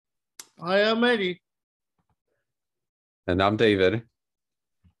Hi, I'm Eddie, And I'm David.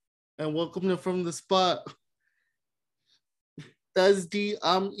 and welcome to From the Spot. That's D,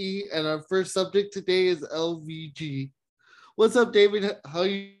 I'm E, and our first subject today is LVG. What's up, David? How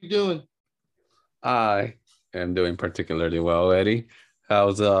you doing? I am doing particularly well, Eddie.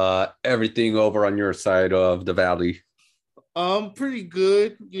 How's everything over on your side of the valley? I'm pretty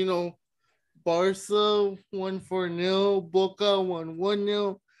good. Barca won 4-0, Boca won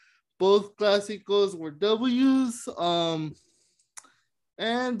 1-0. Both Clásicos were W's.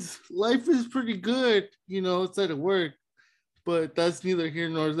 And life is pretty good, outside of work, but that's neither here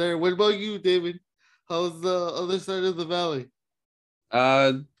nor there. What about you, David? How's the other side of the valley?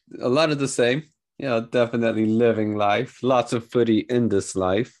 Uh a lot of the same. Definitely living life. Lots of footy in this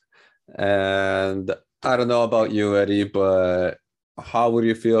life. And I don't know about you, Eddie, but how would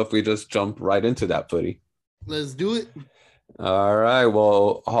you feel if we just jump right into that footy? Let's do it. All right.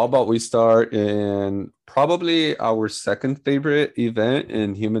 Well, how about we start in probably our second favorite event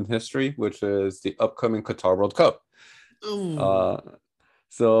in human history, which is the upcoming Qatar World Cup. Oh, Uh,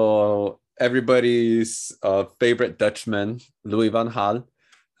 so everybody's favorite Dutchman, Louis van Gaal,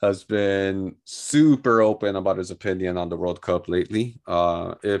 has been super open about his opinion on the World Cup lately.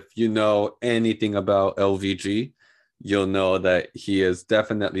 If you know anything about LVG, you'll know that he is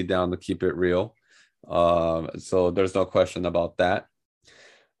definitely down to keep it real. So there's no question about that.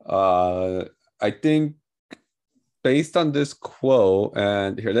 Uh, I think based on this quote,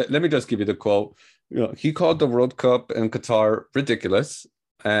 and here, let me just give you the quote. He called the World Cup in Qatar ridiculous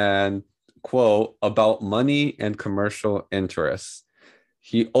and quote about money and commercial interests.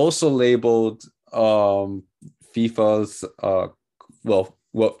 He also labeled FIFA's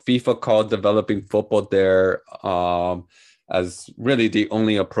what FIFA called developing football there as really the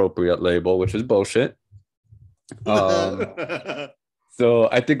only appropriate label, which is bullshit. Um, so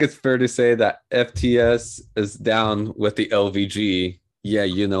I think it's fair to say that FTS is down with the LVG. Yeah,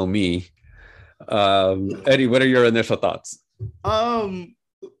 you know me. Eddie, what are your initial thoughts? um,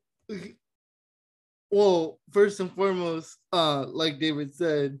 well, first and foremost, like David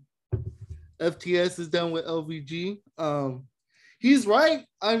said, FTS is done with LVG. He's right.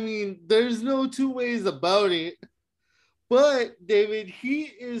 I mean, there's no two ways about it. But David, he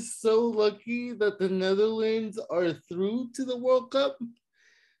is so lucky that the Netherlands are through to the World Cup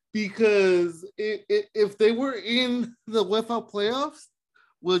because if they were in the UEFA playoffs,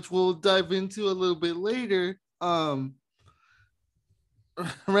 which we'll dive into a little bit later,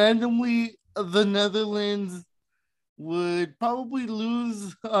 randomly the Netherlands would probably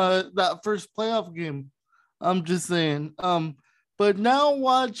lose that first playoff game. I'm just saying. But now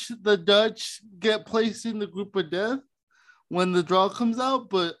watch the Dutch get placed in the group of death when the draw comes out.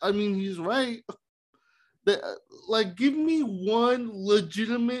 But I mean, he's right. Like, give me one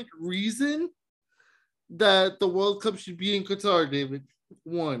legitimate reason that the World Cup should be in Qatar, David.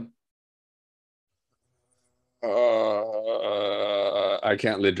 One. I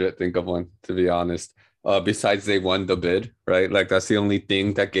can't legit think of one, to be honest. Besides they won the bid, right? Like that's the only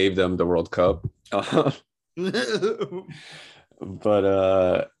thing that gave them the World Cup.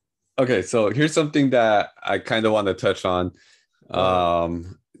 But okay, so here's something that I kind of want to touch on, What?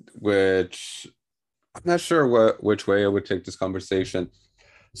 um, which I'm not sure which way I would take this conversation.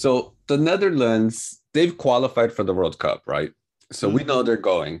 So the Netherlands, they've qualified for the World Cup, right? So we know Mm-hmm. they're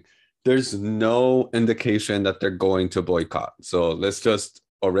going. There's no indication that they're going to boycott. So let's just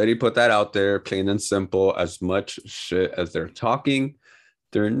already put that out there, plain and simple. As much shit as they're talking,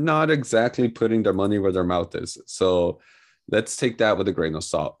 they're not exactly putting their money where their mouth is. So let's take that with a grain of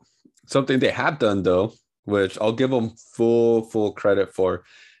salt. Something they have done though, which I'll give them full credit for,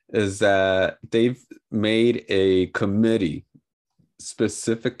 is that they've made a committee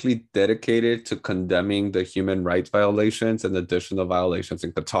specifically dedicated to condemning the human rights violations and additional violations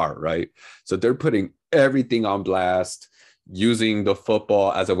in Qatar, right? So they're putting everything on blast, using the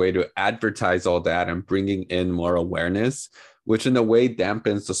football as a way to advertise all that and bringing in more awareness, which in a way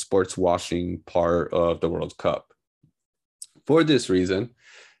dampens the sports washing part of the World Cup. For this reason,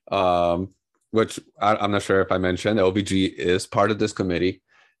 um, which I'm not sure if I mentioned, LVG is part of this committee.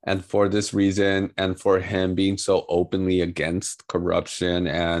 And for this reason, and for him being so openly against corruption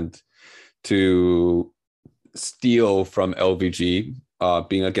and to steal from LVG,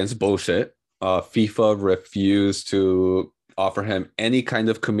 being against bullshit, FIFA refused to offer him any kind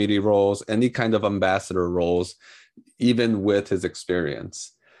of committee roles, any kind of ambassador roles, even with his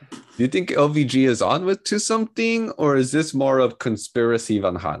experience. Do you think LVG is on with to something, or is this more of conspiracy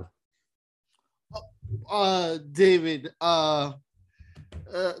Van Gaal? David,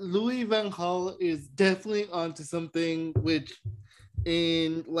 Louis Van Gaal is definitely onto something, which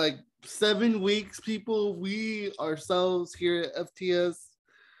in like 7 weeks, people, we ourselves here at FTS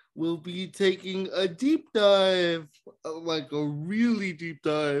will be taking a deep dive, like a really deep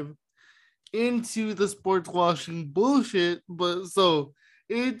dive into the sports washing bullshit. But so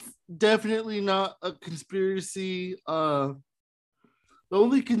it's definitely not a conspiracy. The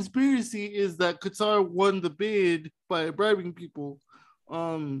only conspiracy is that Qatar won the bid by bribing people.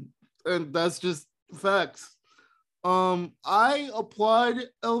 Um, and that's just facts. I applaud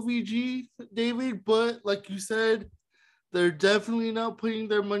LVG, David, but like you said, they're definitely not putting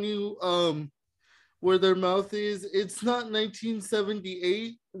their money where their mouth is. It's not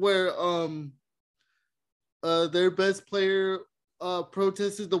 1978 where their best player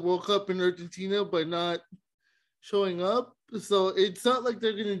protested the World Cup in Argentina by not showing up. So it's not like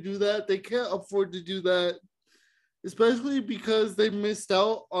they're gonna do that. They can't afford to do that, especially because they missed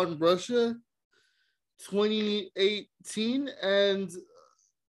out on Russia 2018 and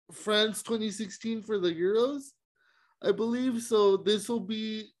France 2016 for the Euros, I believe. So this will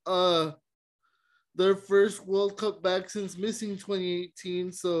be their first World Cup back since missing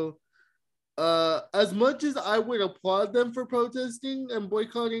 2018. So as much as I would applaud them for protesting and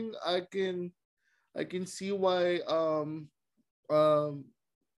boycotting, I can see why um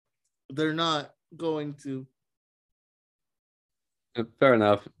they're not going to. Fair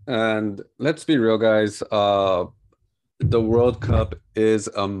enough. And let's be real, guys. The World Cup is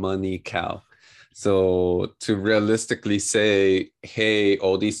a money cow. So to realistically say, hey,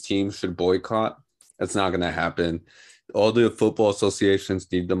 all these teams should boycott, that's not going to happen. All the football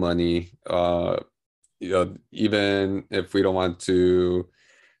associations need the money. Even if we don't want to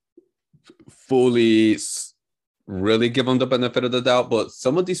fully really give them the benefit of the doubt, but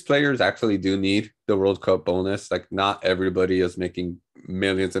some of these players actually do need the World Cup bonus. Like, not everybody is making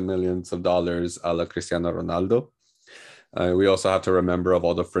millions and millions of dollars a la Cristiano Ronaldo. We also have to remember of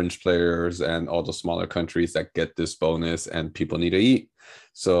all the fringe players and all the smaller countries that get this bonus, and people need to eat.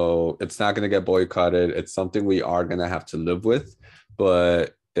 So it's not going to get boycotted. It's something we are going to have to live with,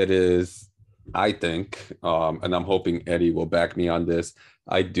 but it is, I think, and I'm hoping Eddie will back me on this,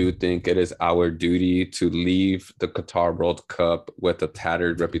 I do think it is our duty to leave the Qatar World Cup with a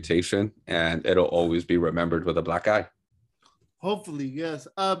tattered reputation, and it'll always be remembered with a black eye. Hopefully, yes,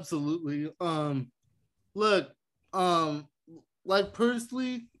 absolutely. Look, um, like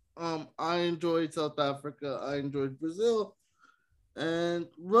personally, I enjoyed South Africa, I enjoyed Brazil, and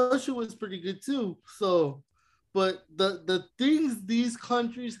Russia was pretty good too. So, but the things these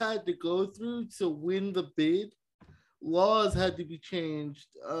countries had to go through to win the bid, laws had to be changed.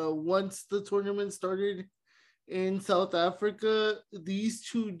 Once the tournament started in South Africa, these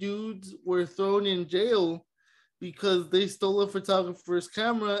two dudes were thrown in jail because they stole a photographer's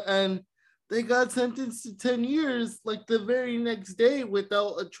camera and they got sentenced to 10 years like the very next day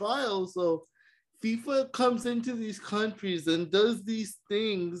without a trial. So FIFA comes into these countries and does these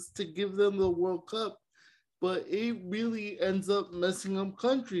things to give them the World Cup, but it really ends up messing up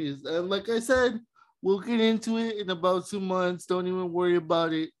countries. And like I said, we'll get into it in about 2 months. Don't even worry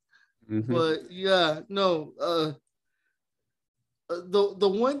about it. Mm-hmm. But yeah, no, the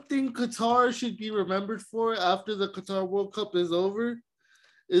one thing Qatar should be remembered for after the Qatar World Cup is over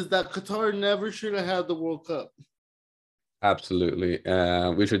is that Qatar never should have had the World Cup. Absolutely.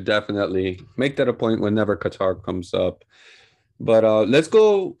 We should definitely make that a point whenever Qatar comes up. But let's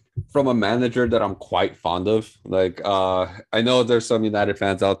go from a manager that I'm quite fond of. Like, I know there's some United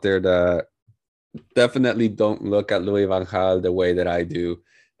fans out there that definitely don't look at Louis van Gaal the way that I do.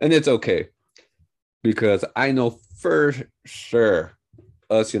 And it's okay, because I know for sure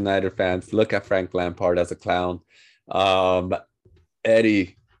us United fans look at Frank Lampard as a clown.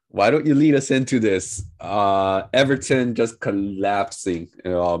 Eddie, why don't you lead us into this? Everton just collapsing,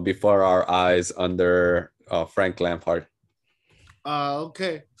 before our eyes under Frank Lampard.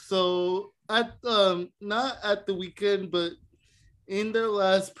 Okay, so at not at the weekend, but in their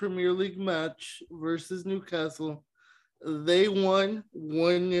last Premier League match versus Newcastle, they won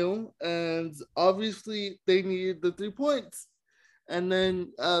 1-0, and obviously they needed the 3 points. And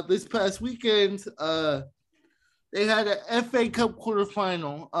then this past weekend, they had an FA Cup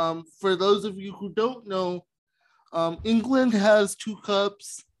quarterfinal. For those of you who don't know, England has two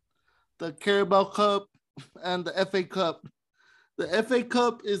cups, the Carabao Cup and the FA Cup. The FA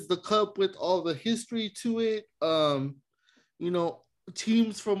Cup is the cup with all the history to it. You know,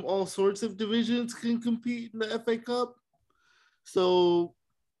 teams from all sorts of divisions can compete in the FA Cup. So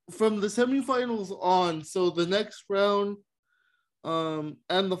from the semifinals on, so the next round and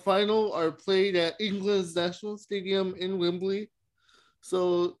the final are played at England's National Stadium in Wembley.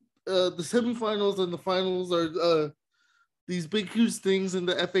 So the semifinals and the finals are these big huge things in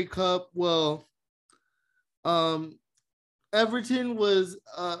the FA Cup. Well, um, Everton was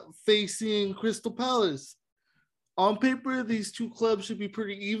facing Crystal Palace. On paper, these two clubs should be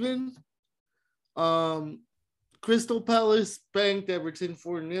pretty even. Um, Crystal Palace spanked Everton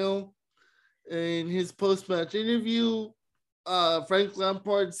 4-0. In his post-match interview, Frank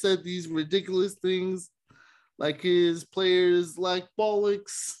Lampard said these ridiculous things like his players lack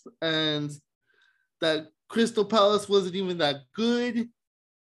bollocks and that Crystal Palace wasn't even that good.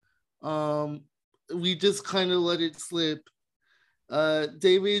 We just kind of let it slip.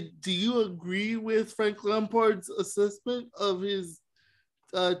 David, do you agree with Frank Lampard's assessment of his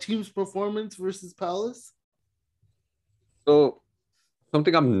team's performance versus Palace? So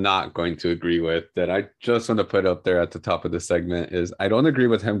something I'm not going to agree with that I just want to put up there at the top of the segment is I don't agree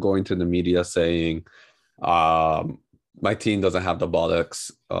with him going to the media saying my team doesn't have the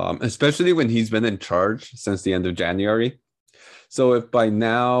bollocks, especially when he's been in charge since the end of January. So if by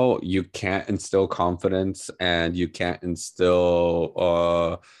now you can't instill confidence and you can't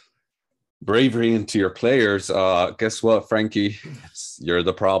instill bravery into your players, guess what, Frankie? You're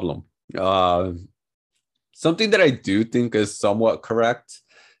the problem. Something that I do think is somewhat correct,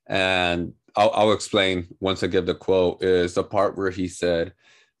 and I'll explain once I give the quote, is the part where he said,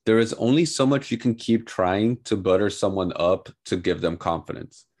 there is only so much you can keep trying to butter someone up to give them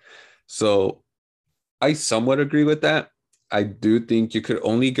confidence. So I somewhat agree with that. I do think you could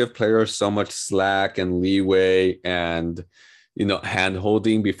only give players so much slack and leeway and, hand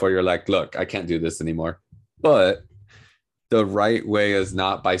holding before you're like, look, I can't do this anymore. But the right way is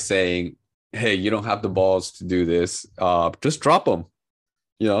not by saying, hey, you don't have the balls to do this. Just drop them.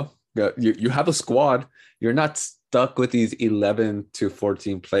 You have a squad. You're not stuck with these 11 to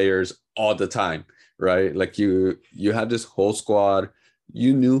 14 players all the time, right? Like you have this whole squad.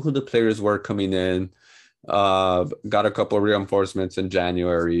 You knew who the players were coming in. Got a couple of reinforcements in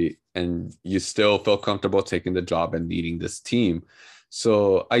January, and you still feel comfortable taking the job and leading this team.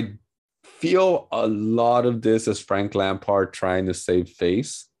 So I feel a lot of this is Frank Lampard trying to save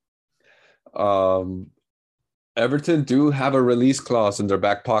face. Everton do have a release clause in their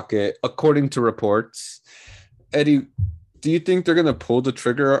back pocket, according to reports. Eddie, do you think they're going to pull the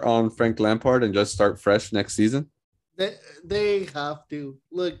trigger on Frank Lampard and just start fresh next season? They have to.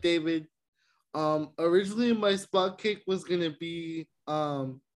 Look, David, originally my spot kick was going to be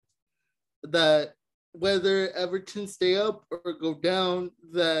that whether Everton stay up or go down,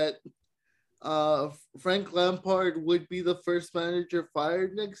 that Frank Lampard would be the first manager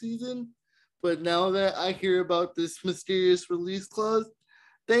fired next season. But now that I hear about this mysterious release clause,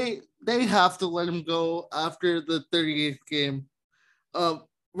 they have to let him go after the 38th game.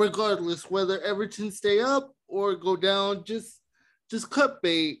 Regardless whether Everton stay up or go down, just cut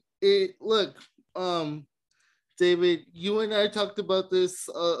bait. David, you and I talked about this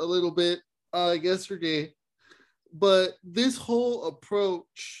a little bit yesterday, but this whole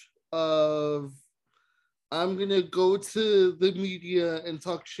approach of I'm going to go to the media and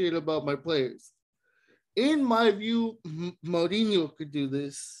talk shit about my players. In my view, Mourinho could do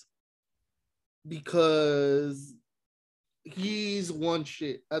this because he's won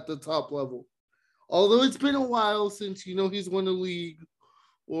shit at the top level. Although it's been a while since, he's won a league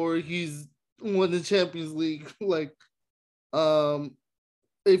or he's won the Champions League.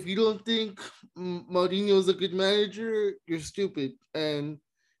 If you don't think Mourinho's a good manager, you're stupid and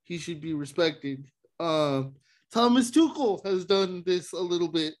he should be respected. Thomas Tuchel has done this a little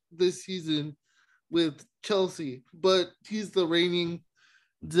bit this season with Chelsea, but he's the reigning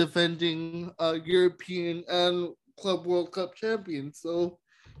defending European and Club World Cup champion, so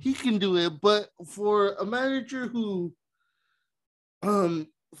he can do it. But for a manager who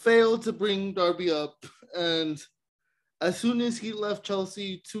failed to bring Derby up, and as soon as he left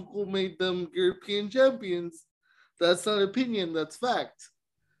Chelsea, Tuchel made them European champions, that's not opinion, that's fact.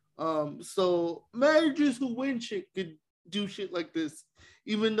 So managers who win shit could do shit like this,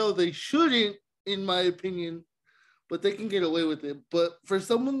 even though they shouldn't, in my opinion, but they can get away with it. But for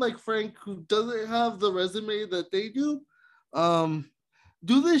someone like Frank who doesn't have the resume that they do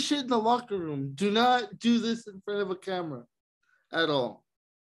this shit in the locker room. Do not do this in front of a camera at all.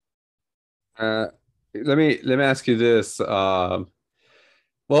 Let me ask you this. Well,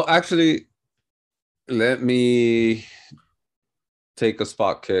 actually, let me take a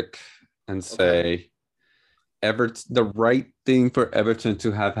spot kick and say the right thing for Everton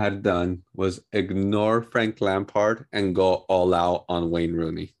to have had done was ignore Frank Lampard and go all out on Wayne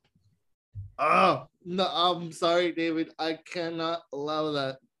Rooney. Oh, no, I'm sorry, David. I cannot allow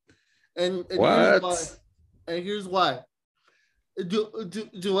that. And what? Here's why.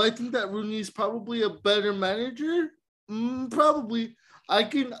 Do I think that Rooney is probably a better manager? Probably. I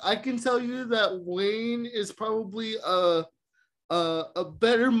can tell you that Wayne is probably a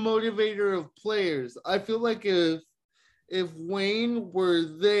better motivator of players. I feel like if Wayne were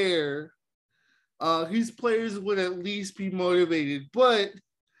there, his players would at least be motivated. But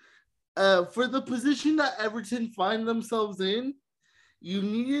for the position that Everton find themselves in, you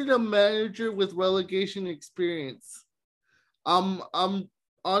needed a manager with relegation experience. I'm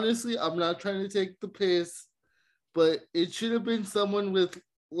honestly, I'm not trying to take the piss, but it should have been someone with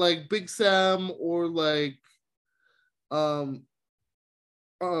like Big Sam or like um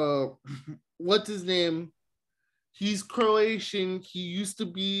uh what's his name? He's Croatian. He used to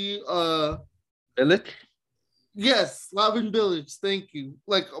be Bilic? yes, Slaven Bilic, thank you.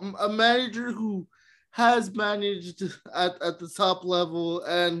 Like a manager who has managed at the top level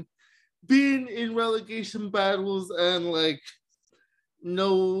and been in relegation battles and like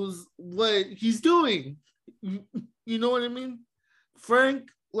knows what he's doing. You know what I mean? Frank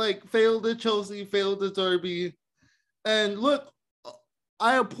like failed at Chelsea, failed at Derby, and look,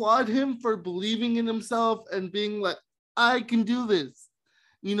 I applaud him for believing in himself and being like, I can do this.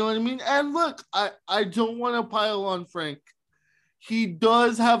 You know what I mean? And look, I don't want to pile on Frank. He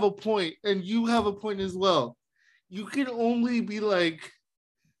does have a point, and you have a point as well. You can only be like,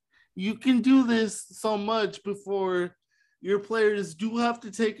 you can do this so much before your players do have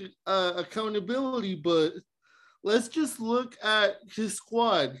to take accountability. But let's just look at his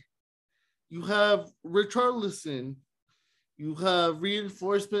squad. You have Richarlison. You have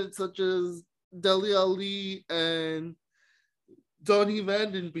reinforcements such as Deli Ali and Donny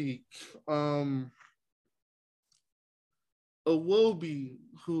Van Den Beek. Awobi,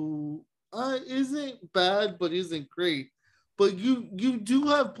 who isn't bad but isn't great. But you do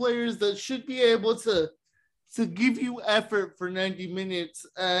have players that should be able to give you effort for 90 minutes,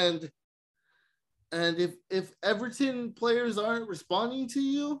 and if Everton players aren't responding to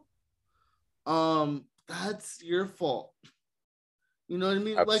you, that's your fault. You know what I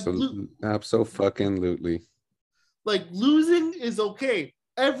mean? Absolutely. Absolutely. Like losing is okay.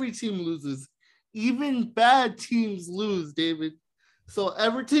 Every team loses. Even bad teams lose, David. So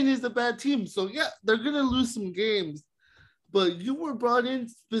Everton is a bad team. So yeah, they're gonna lose some games. But you were brought in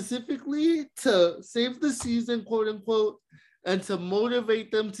specifically to save the season, quote unquote, and to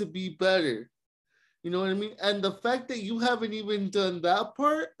motivate them to be better. You know what I mean? And the fact that you haven't even done that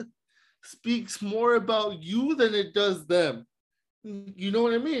part speaks more about you than it does them. You know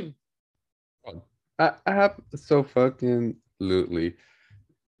what I mean? I have so fucking lootly.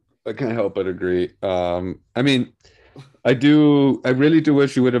 I can't help but agree. I mean, I really do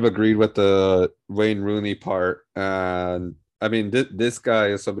wish you would have agreed with the Wayne Rooney part. And I mean, this guy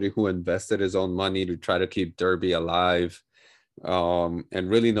is somebody who invested his own money to try to keep Derby alive, and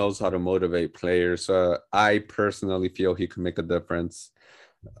really knows how to motivate players. So I personally feel he can make a difference.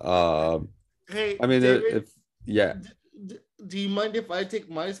 Um, Hey, I mean, David, if yeah, do you mind if I take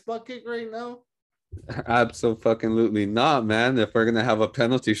my spot kick right now? absolutely not, man. If we're gonna have a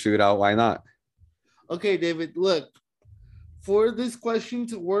penalty shootout, why not? Okay, David, look, for this question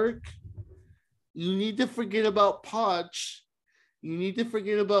to work, you need to forget about Poch. You need to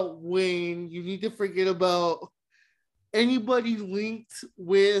forget about Wayne. You need to forget about anybody linked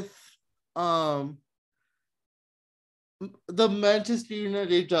with um the Manchester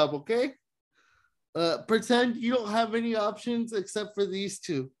United job, okay? Pretend you don't have any options except for these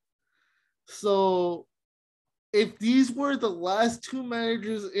two. So if these were the last two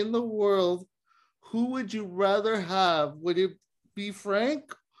managers in the world, who would you rather have? Would it be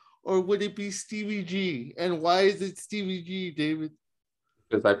Frank or would it be Stevie G? And why is it Stevie G, David?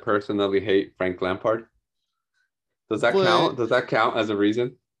 Because I personally hate Frank Lampard. Does that But count? Does that count as a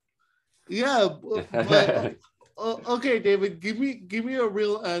reason? yeah, but okay, David, give me a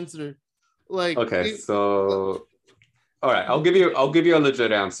real answer. Like Okay, it, so all right, I'll give you a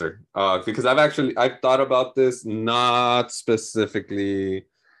legit answer. Because I've thought about this, not specifically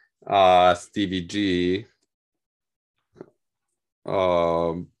Stevie G.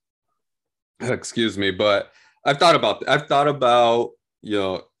 Um excuse me, but I've thought about,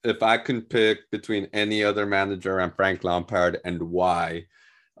 if I can pick between any other manager and Frank Lampard and why.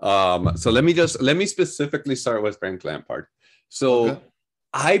 So let me specifically start with Frank Lampard. okay. So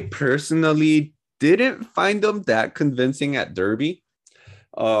I personally didn't find him that convincing at Derby.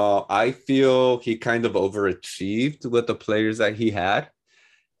 I feel he kind of overachieved with the players that he had,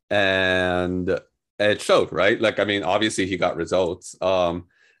 and it showed, right? Like, I mean, obviously he got results.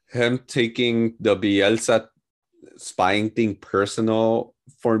 Him taking the Bielsa spying thing personal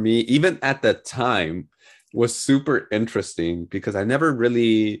for me, even at the time, was super interesting because I never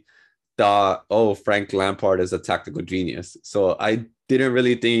really thought, oh, Frank Lampard is a tactical genius. So I didn't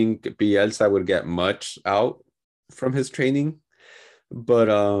really think Bielsa would get much out from his training. But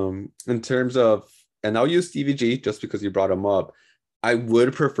in terms of, and I'll use Stevie G just because you brought him up. I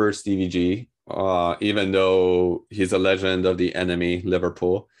would prefer Stevie G, even though he's a legend of the enemy,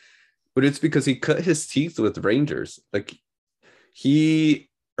 Liverpool. But it's because he cut his teeth with Rangers. Like he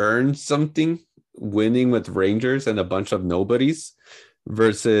earned something winning with Rangers and a bunch of nobodies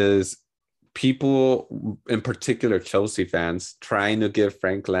versus people, in particular Chelsea fans, trying to give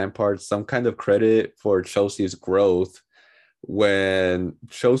Frank Lampard some kind of credit for Chelsea's growth when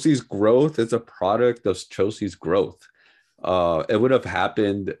Chelsea's growth is a product of Chelsea's growth. It would have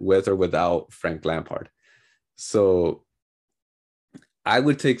happened with or without Frank Lampard. So I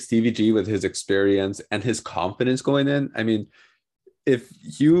would take Stevie G with his experience and his confidence going in. I mean, if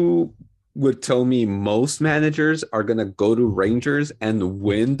you would tell me most managers are going to go to Rangers and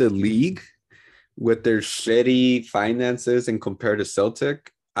win the league with their shitty finances and compare to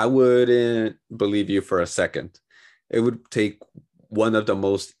Celtic, I wouldn't believe you for a second. It would take one of the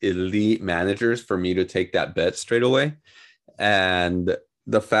most elite managers for me to take that bet straight away. And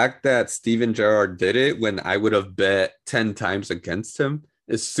the fact that Steven Gerrard did it when I would have bet 10 times against him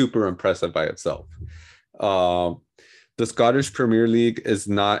is super impressive by itself. The Scottish Premier League is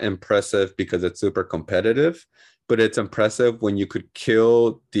not impressive because it's super competitive, but it's impressive when you could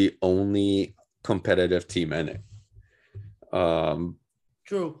kill the only competitive team in it.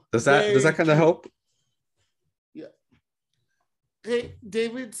 True. Does that kind of help? Yeah. Hey,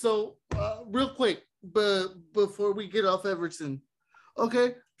 David. So, real quick, but before we get off Everton,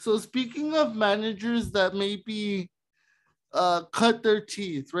 okay. So speaking of managers that maybe cut their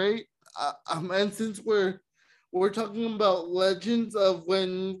teeth, right? And since we're talking about legends of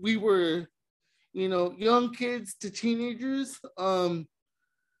when we were, young kids to teenagers.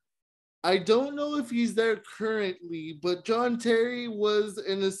 I don't know if he's there currently, but John Terry was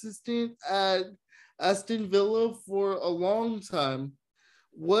an assistant at Aston Villa for a long time.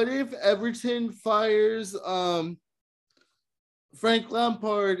 What if Everton fires Frank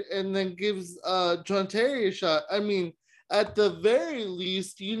Lampard and then gives John Terry a shot? I mean, at the very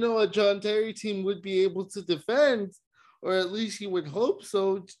least, a John Terry team would be able to defend, or at least you would hope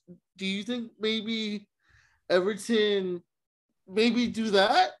so. Do you think maybe Everton maybe do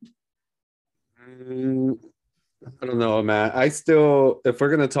that? I don't know, man. I still, if we're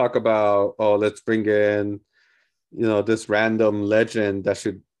gonna talk about, oh, let's bring in, this random legend that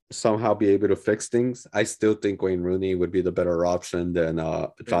should somehow be able to fix things, I still think Wayne Rooney would be the better option than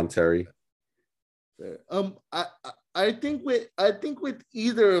John Terry. I think with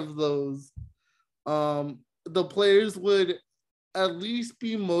either of those, the players would at least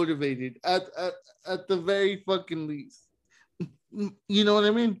be motivated at the very fucking least. You know what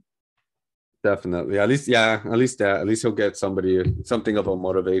I mean? Definitely. At least that. At least he'll get something of a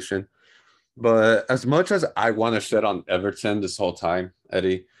motivation. But as much as I want to shit on Everton this whole time,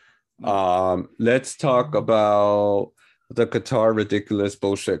 Eddie, let's talk about the Qatar ridiculous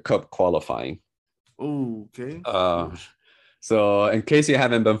bullshit cup qualifying. Oh, okay. So in case you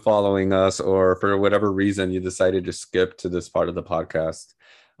haven't been following us, or for whatever reason you decided to skip to this part of the podcast,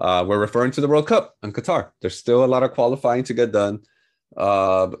 we're referring to the World Cup in Qatar. There's still a lot of qualifying to get done.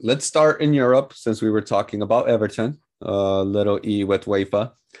 Let's start in Europe, since we were talking about Everton. Little E with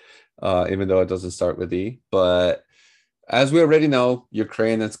UEFA, even though it doesn't start with E. But as we already know,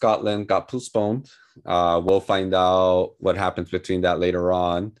 Ukraine and Scotland got postponed. We'll find out what happens between that later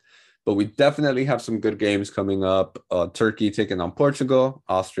on. But we definitely have some good games coming up. Turkey taking on Portugal,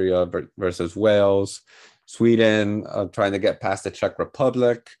 Austria versus Wales, Sweden trying to get past the Czech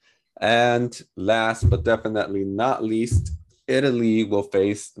Republic. And last but definitely not least, Italy will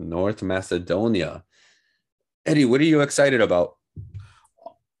face North Macedonia. Eddie, what are you excited about?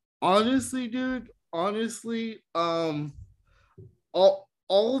 Honestly, dude, all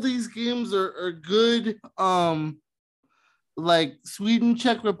these games are good. Like Sweden,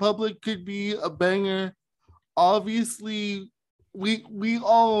 Czech Republic could be a banger. Obviously, we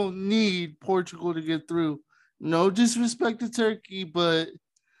all need Portugal to get through. No disrespect to Turkey, but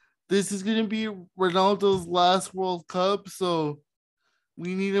this is gonna be Ronaldo's last World Cup, so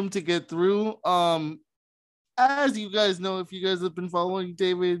we need him to get through. As you guys know, if you guys have been following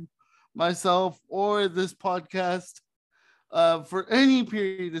David, myself, or this podcast for any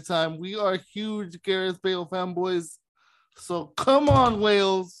period of time, we are huge Gareth Bale fanboys. So come on,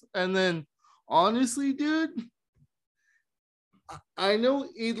 Wales. And then, honestly, dude, I know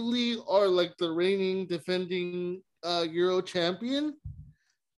Italy are like the reigning defending Euro champion.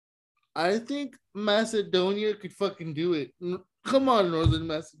 I think Macedonia could fucking do it. Come on, Northern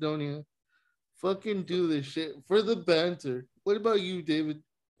Macedonia. fucking do this shit for the banter. What about you, David?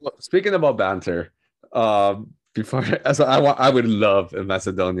 Well, speaking about banter, before so I would love if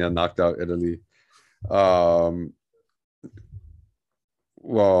Macedonia knocked out Italy. Um,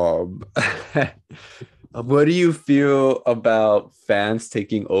 well, what do you feel about fans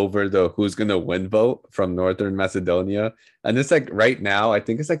taking over the who's gonna win vote from Northern Macedonia? And it's like right now, I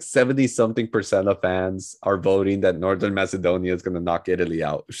think it's like 70 something% of fans are voting that Northern Macedonia is gonna knock Italy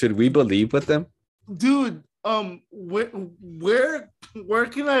out. Should we believe with them? Dude, where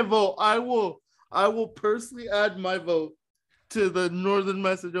can I vote? I will personally add my vote to the Northern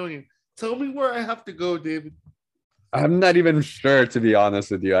Macedonian. Tell me where I have to go, David. I'm not even sure, to be honest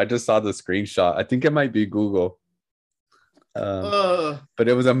with you. I just saw the screenshot. I think it might be Google. Um, Uh but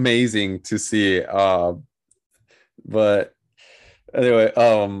it was amazing to see. But anyway,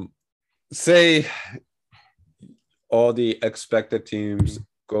 say all the expected teams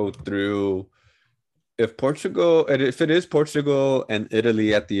go through. If it is Portugal and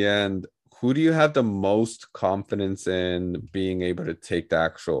Italy at the end, who do you have the most confidence in being able to take the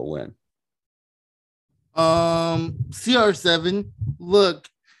actual win? CR7. Look,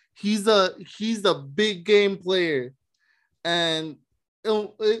 he's a big game player, and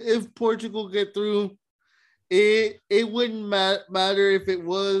if Portugal get through, it wouldn't matter if it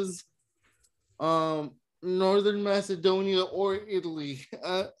was Northern Macedonia or Italy.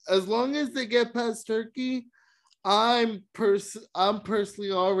 As long as they get past Turkey, I'm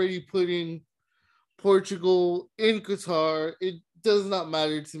personally already putting Portugal in Qatar. It does not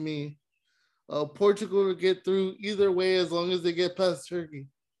matter to me. Portugal to get through either way as long as they get past Turkey.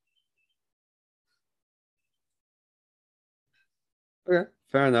 Okay,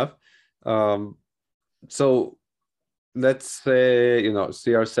 fair enough. Um, so let's say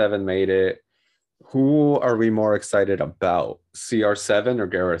CR7 made it. Who are we more excited about, CR7 or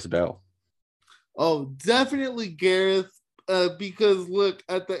Gareth Bale? Oh, definitely Gareth. Because look,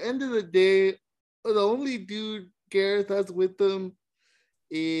 at the end of the day, the only dude Gareth has with them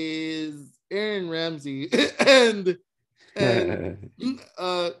is Aaron Ramsey, and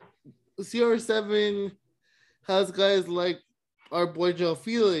uh, CR7 has guys like our boy Joe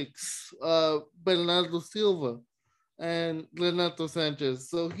Felix, Bernardo Silva, and Renato Sanchez.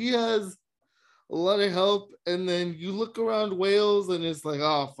 So he has a lot of help. And then you look around Wales and it's like,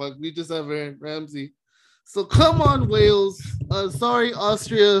 oh fuck, we just have Aaron Ramsey. So come on, Wales. Sorry,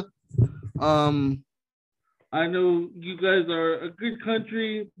 Austria. Um, I know you guys are a good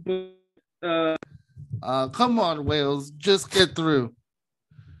country, but come on, Wales. Just get through.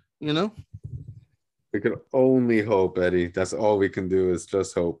 You know? We can only hope, Eddie. That's all we can do is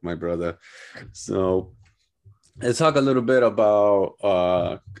just hope, my brother. So let's talk a little bit about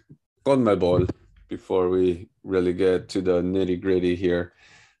CONMEBOL before we really get to the nitty-gritty here.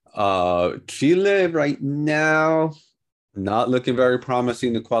 Chile right now, not looking very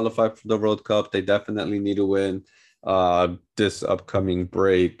promising to qualify for the World Cup. They definitely need to win this upcoming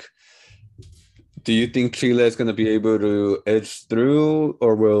break. Do you think Chile is going to be able to edge through,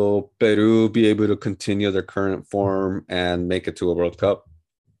 or will Peru be able to continue their current form and make it to a World Cup?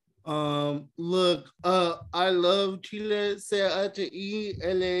 Look, I love Chile, CHILE,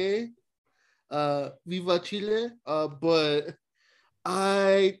 Viva Chile, but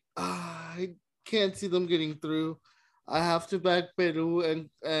I can't see them getting through. I have to back Peru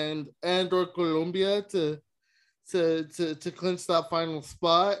and or Colombia to clinch that final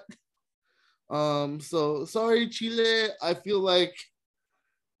spot. So sorry, Chile. I feel like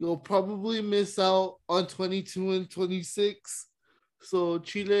you'll probably miss out on 22 and 26. So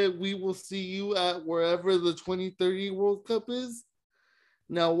Chile, we will see you at wherever the 2030 World Cup is.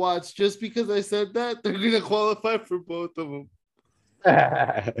 Now watch, just because I said that, they're gonna qualify for both of them.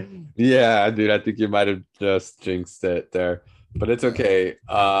 Yeah, dude, I think you might have just jinxed it there, but it's okay.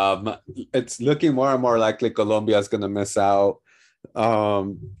 It's looking more and more likely Colombia is gonna miss out.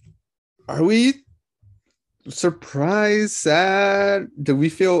 Are we surprised, sad? Do we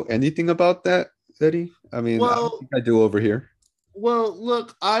feel anything about that, Eddie? I mean, I don't Well, think I do over here.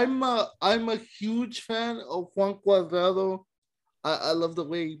 look, I'm a huge fan of Juan Cuadrado. I love the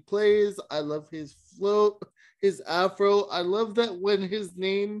way he plays. I love his flow, his afro. I love that when his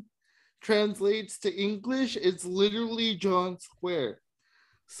name translates to English, it's literally John Square.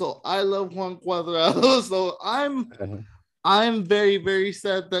 So I love Juan Cuadrado. So I'm very, very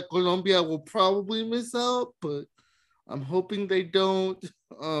sad that Colombia will probably miss out, but I'm hoping they don't.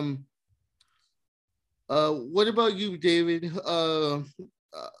 What about you, David?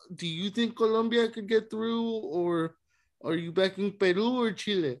 Do you think Colombia could get through, or are you backing Peru or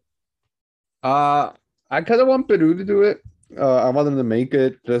Chile? Uh, I kind of want Peru to do it. I want them to make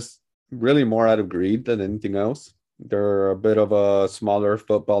it just really more out of greed than anything else. They're a bit of a smaller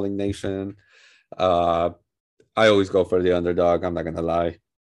footballing nation. Uh, I always go for the underdog. I'm not gonna lie.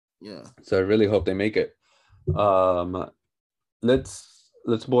 Yeah. So I really hope they make it. Um, let's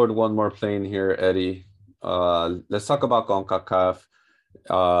board one more plane here, Eddie. Let's talk about CONCACAF.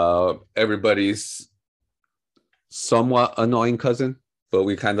 Everybody's somewhat annoying cousin, but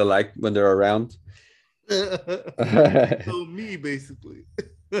we kind of like when they're around. So me, basically.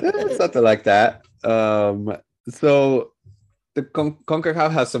 Something like that. So the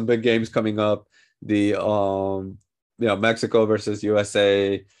CONCACAF has some big games coming up. The Mexico versus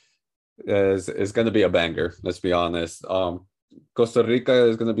USA is going to be a banger. Let's be honest. Costa Rica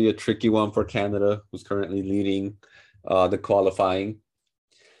is going to be a tricky one for Canada, who's currently leading the qualifying.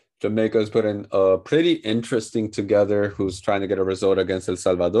 Jamaica is putting a pretty interesting together, who's trying to get a result against El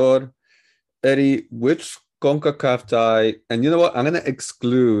Salvador. Eddie, which CONCACAF tie, and you know what? I'm going to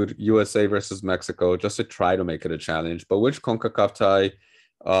exclude USA versus Mexico just to try to make it a challenge, but which CONCACAF tie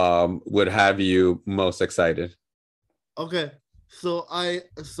would have you most excited? Okay. So I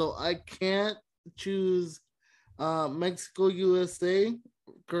can't choose Mexico USA,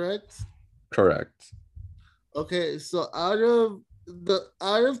 correct? Correct. Okay, so out of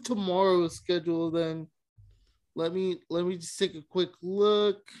tomorrow's schedule, then let me just take a quick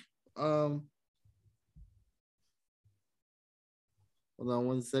look. Um, Hold on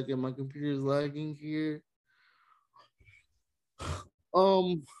one second. My computer is lagging here.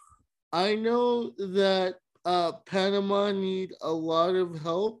 Um, I know that Panama need a lot of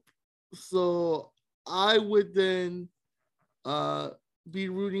help, so I would then uh be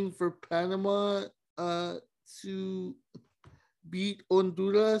rooting for Panama uh to beat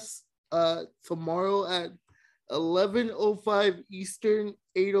Honduras tomorrow at 11:05 Eastern,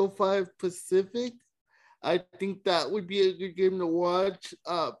 8:05 Pacific. I think that would be a good game to watch.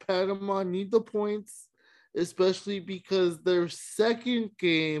 Panama need the points, especially because their second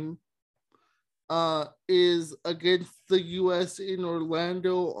game is against the US in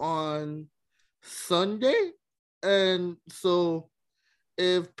Orlando on Sunday. And so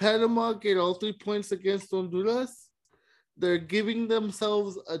if Panama get all 3 points against Honduras, they're giving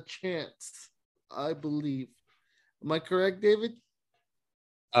themselves a chance, I believe. Am I correct, David?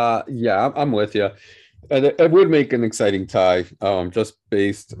 Yeah, I'm with you. And it would make an exciting tie, just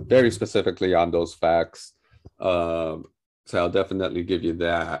based very specifically on those facts. Um, so I'll definitely give you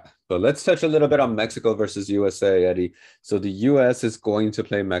that. But let's touch a little bit on Mexico versus USA, Eddie. So the US is going to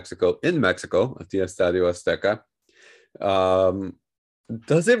play Mexico in Mexico at the Estadio Azteca. Um,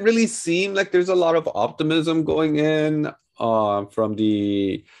 does it really seem like there's a lot of optimism going in from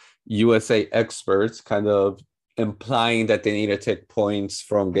the USA experts, kind of implying that they need to take points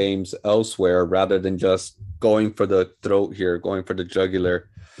from games elsewhere rather than just going for the throat here, going for the jugular?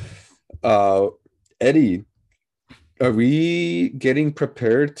 Uh, Eddie, are we getting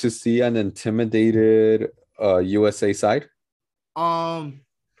prepared to see an intimidated USA side? Um,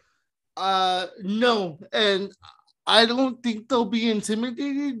 no, and I don't think they'll be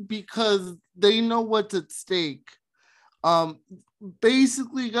intimidated because they know what's at stake. Um,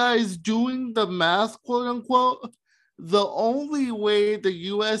 Basically, guys, doing the math, quote unquote, the only way the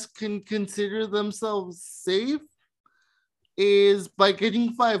US can consider themselves safe is by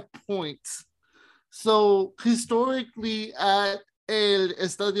getting 5 points. So historically at El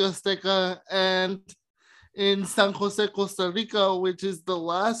Estadio Azteca and in San Jose, Costa Rica, which is the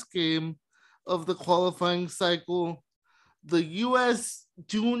last game of the qualifying cycle, the US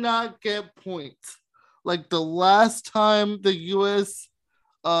do not get points. Like the last time the US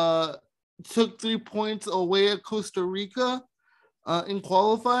uh, took 3 points away at Costa Rica in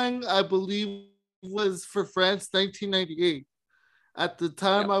qualifying, I believe was for France 1998. At the Yeah.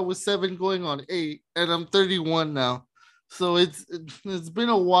 time, I was 7 going on 8, and I'm 31 now. So it's been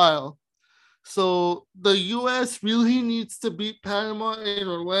a while. So the US really needs to beat Panama and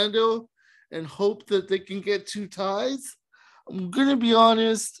Orlando and hope that they can get 2 ties. I'm gonna be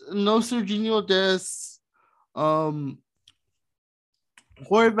honest, no Serginho Des. Um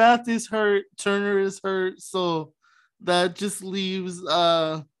Horvath is hurt, Turner is hurt, so that just leaves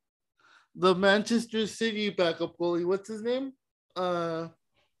the Manchester City backup goalie. What's his name? Uh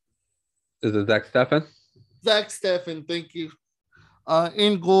Is it Zach Steffen? Zach Steffen, thank you.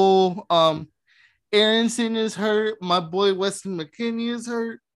 In goal. Aronson is hurt. My boy Weston McKinney is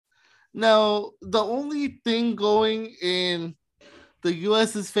hurt. Now, the only thing going in the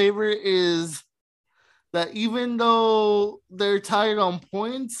US's favor is that even though they're tied on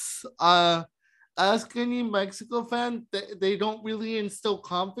points, ask any Mexico fan, they don't really instill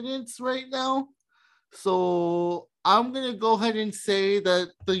confidence right now. So I'm gonna go ahead and say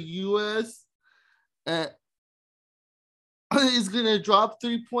that the U.S. Uh, is gonna drop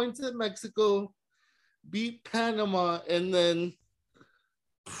 3 points at Mexico, beat Panama, and then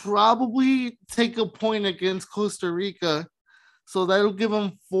probably take a point against Costa Rica. So that'll give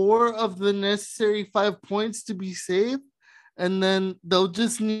them 4 of the necessary 5 points to be safe. And then they'll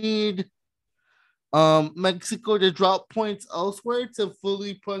just need Mexico to drop points elsewhere to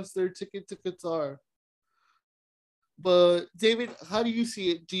fully punch their ticket to Qatar. But David, how do you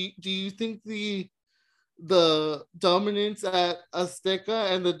see it? Do you think the dominance at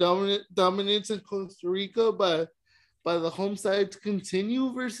Azteca and the dominance in Costa Rica by the home side to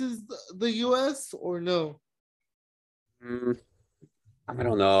continue versus the US or no? Mm, I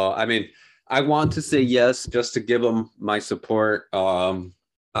don't know. I mean, I want to say yes just to give them my support.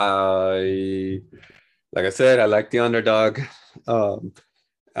 I like I said, I like the underdog. Um,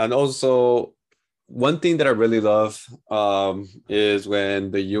 and also one thing that I really love is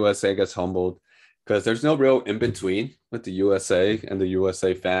when the USA gets humbled because there's no real in between with the USA and the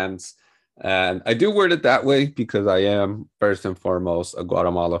USA fans. And I do word it that way because I am first and foremost a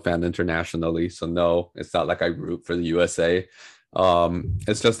Guatemala fan internationally. So no, it's not like I root for the USA.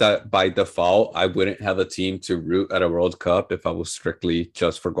 It's just that by default, I wouldn't have a team to root at a World Cup if I was strictly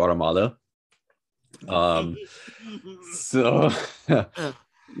just for Guatemala. So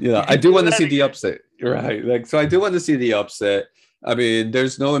yeah, You I can do do want to that see the again. upset. Right. Like, so I do want to see the upset. I mean,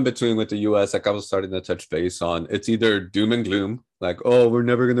 there's no in between with the US, like I was starting to touch base on. It's either doom and gloom, like, oh, we're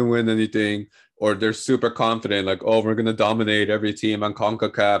never gonna win anything, or they're super confident, like, oh, we're gonna dominate every team on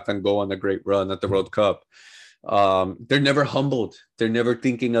CONCACAF and go on a great run at the World Cup. They're never humbled. They're never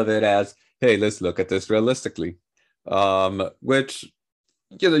thinking of it as, hey, let's look at this realistically. Which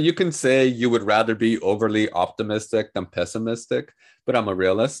you can say you would rather be overly optimistic than pessimistic, but I'm a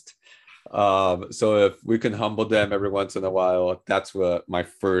realist. So if we can humble them every once in a while, that's what my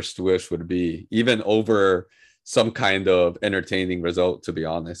first wish would be, even over some kind of entertaining result, to be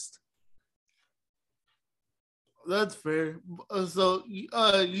honest. That's fair. So,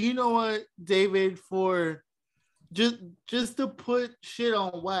 you know what, David, for just just to put shit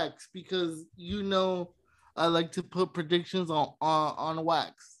on wax because I like to put predictions on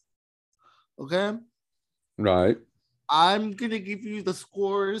wax. Okay, Right. I'm gonna give you the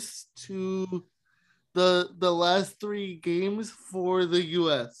scores to the last 3 games for the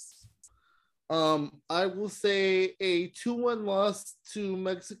U.S. I will say a 2-1 loss to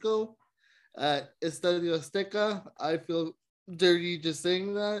Mexico at Estadio Azteca. I feel dirty just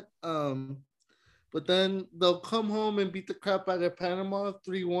saying that. But then they'll come home and beat the crap out of Panama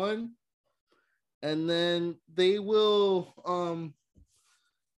 3-1. And then they will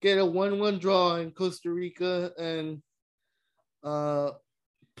get a 1-1 draw in Costa Rica and uh,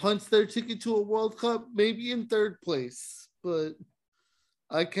 punch their ticket to a World Cup, maybe in third place. But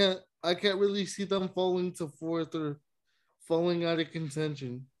I can't really see them falling to fourth or falling out of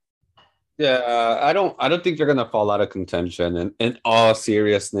contention. Yeah, I don't think they're gonna fall out of contention. And in all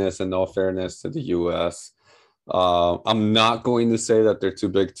seriousness and all fairness to the US, I'm not going to say that they're too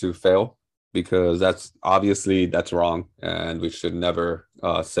big to fail because that's wrong, and we should never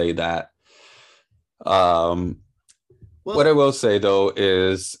say that. Um, what I Well, will say though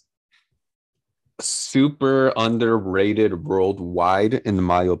is super underrated worldwide, in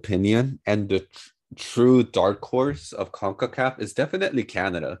my opinion, and the true dark horse of CONCACAF is definitely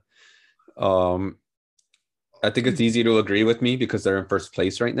Canada. Um, I think it's easy to agree with me because they're in first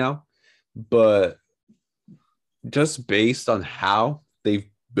place right now. But just based on how they've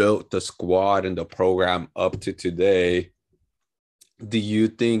built the squad and the program up to today, do you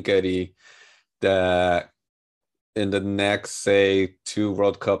think, Eddie, that in the next, say, 2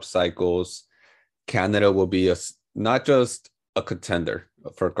 World Cup cycles, Canada will be not just a contender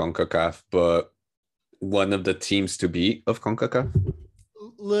for CONCACAF, but one of the teams to beat of CONCACAF?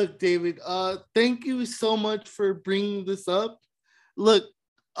 look, David. Thank you so much for bringing this up. Look,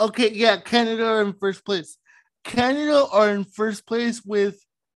 okay, yeah, Canada are in first place. Canada are in first place with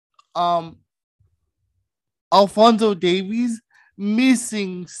um Alfonso Davies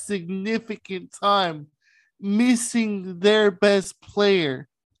missing significant time, missing their best player.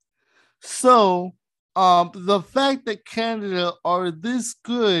 So, the fact that Canada are this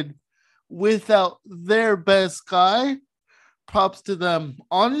good without their best guy, props to them.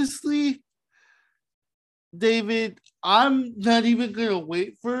 Honestly, David, I'm not even gonna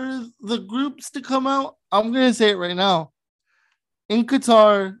wait for the groups to come out. I'm gonna say it right now. In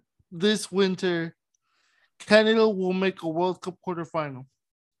Qatar this winter, Canada will make a World Cup quarterfinal.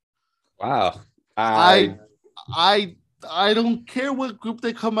 Wow. I I I I don't care what group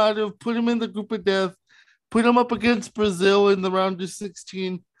they come out of. Put them in the group of death. Put them up against Brazil in the round of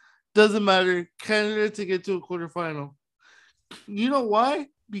 16. Doesn't matter. Canada to get to a quarterfinal. You know why?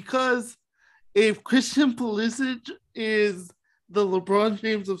 Because if Christian Pulisic is the LeBron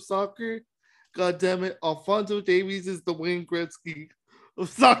James of soccer, God damn it, Alfonso Davies is the Wayne Gretzky of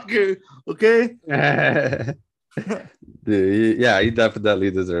soccer. Okay. Dude, yeah, he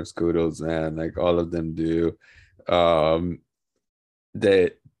definitely deserves kudos, man. Like all of them do. Um,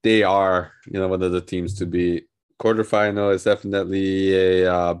 they are, one of the teams to be. Quarterfinal is definitely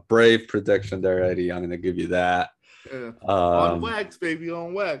a brave prediction there, Eddie. I'm gonna give you that. Yeah. On wax, baby,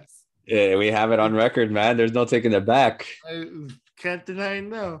 on wax. Yeah, we have it on record, man. There's no taking it back. I can't deny it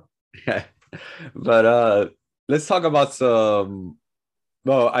now. But let's talk about some.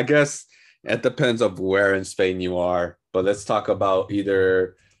 Well, I guess it depends of where in Spain you are. But let's talk about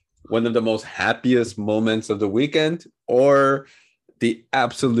either one of the most happiest moments of the weekend or the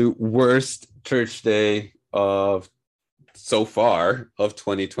absolute worst church day of so far of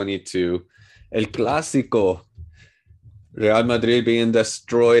 2022. El Clásico. Real Madrid being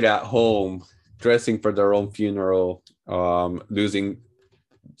destroyed at home, dressing for their own funeral, losing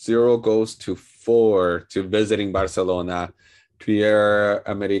 0-4 to visiting Barcelona.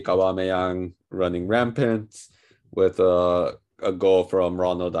 Pierre-Emerick Aubameyang running rampant with a goal from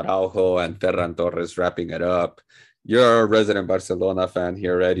Ronald Araujo and Ferran Torres wrapping it up. You're a resident Barcelona fan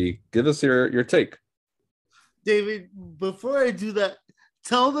here, Eddie. Give us your take. David, before I do that,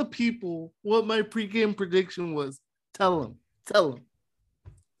 tell the people what my pregame prediction was. Tell them.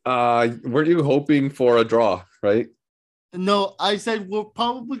 Were you hoping for a draw, right? No, I said we're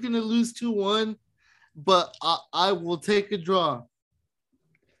probably going to lose 2-1, but I will take a draw.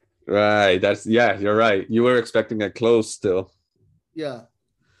 Right. You're right. You were expecting it close still. Yeah.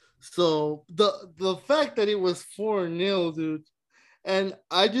 So the fact that it was 4-0, dude, and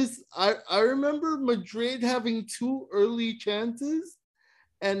I remember Madrid having 2 early chances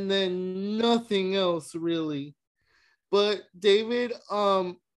and then nothing else really. But David,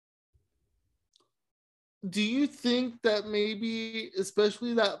 do you think that maybe,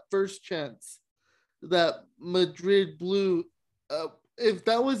 especially that first chance that Madrid blew, if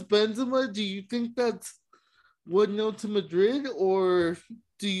that was Benzema, do you think that's 1-0 to Madrid, or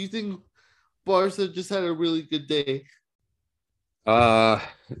do you think Barca just had a really good day? I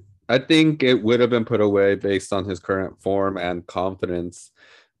think it would have been put away based on his current form and confidence.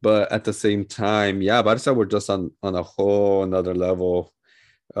 But at the same time, yeah, Barca were just on a whole another level.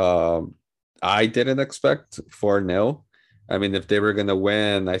 I didn't expect 4-0. I mean, if they were going to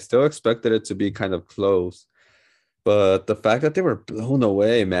win, I still expected it to be kind of close. But the fact that they were blown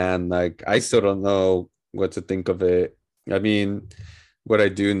away, man, like I still don't know what to think of it. I mean, what I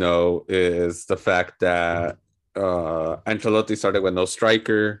do know is the fact that Ancelotti started with no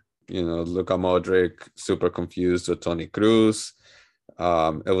striker. Luka Modric super confused with Toni Kroos.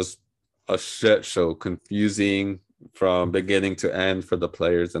 It was a shit show, confusing from beginning to end for the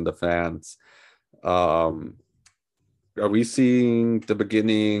players and the fans. Are we seeing the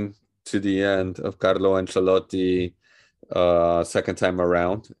beginning to the end of Carlo Ancelotti second time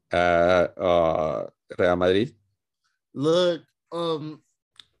around at Real Madrid? Look,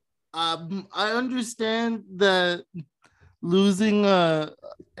 I understand that losing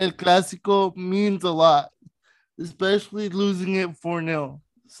El Clásico means a lot, especially losing it 4-0.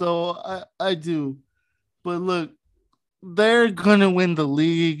 So I do. But look, they're gonna win the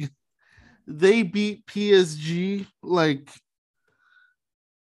league. They beat PSG, like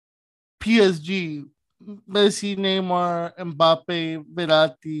PSG, Messi, Neymar, Mbappe,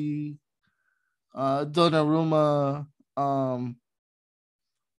 Verratti, Donnarumma.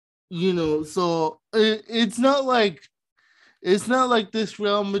 So it's not like this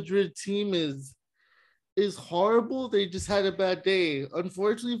Real Madrid team is horrible. They just had a bad day.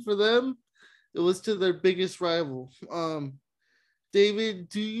 Unfortunately for them, it was to their biggest rival. David,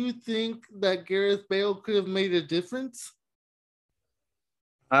 do you think that Gareth Bale could have made a difference?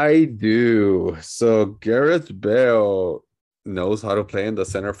 I do. So Gareth Bale knows how to play in the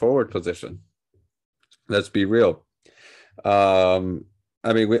center forward position. Let's be real. I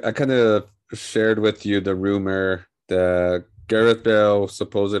mean, I kind of shared with you the rumor that Gareth Bale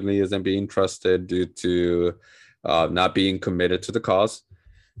supposedly isn't being trusted due to not being committed to the cause.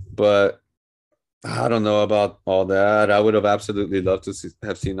 But I don't know about all that. I would have absolutely loved to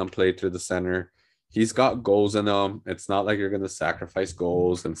have seen him play through the center. He's got goals in him. It's not like you're going to sacrifice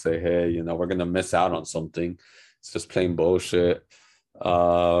goals and say, hey, we're going to miss out on something. It's just plain bullshit.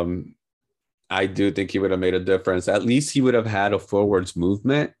 I do think he would have made a difference. At least he would have had a forwards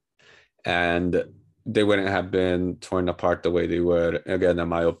movement. And they wouldn't have been torn apart the way they would. Again, in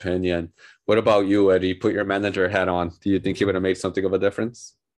my opinion. What about you, Eddie? Put your manager hat on. Do you think he would have made something of a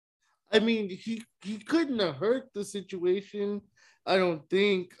difference? I mean, he couldn't have hurt the situation. I don't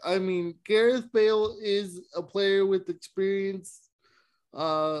think. I mean, Gareth Bale is a player with experience,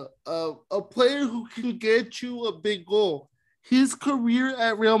 a player who can get you a big goal. His career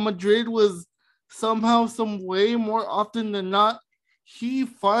at Real Madrid was somehow, some way more often than not, he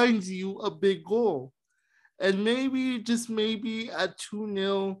finds you a big goal. And maybe, just maybe at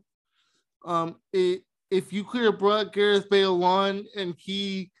 2-0, if you could have brought Gareth Bale on and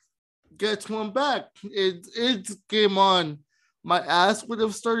he gets one back, it's game on. My ass would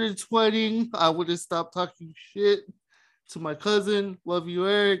have started sweating. I would have stopped talking shit to my cousin. Love you,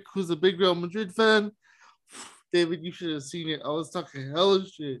 Eric, who's a big Real Madrid fan. David, you should have seen it. I was talking hella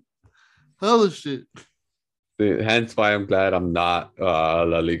shit. Hella shit. Hence why I'm glad I'm not a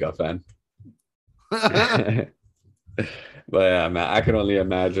La Liga fan. But yeah, man, I can only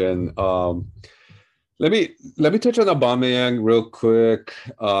imagine. Let me touch on Aubameyang real quick.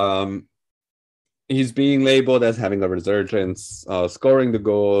 He's being labeled as having a resurgence, scoring the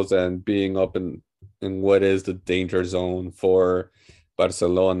goals and being up in what is the danger zone for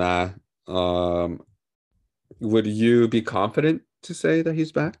Barcelona. Would you be confident to say that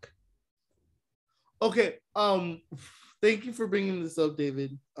he's back? Okay. Thank you for bringing this up,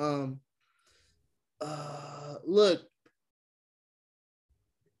 David. Look,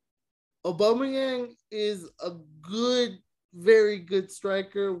 Aubameyang is a good, very good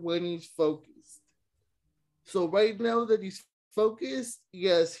striker when he's focused. So right now that he's focused,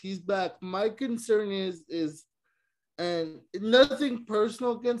 yes, he's back. My concern is, and nothing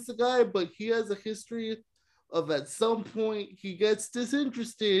personal against the guy, but he has a history of at some point he gets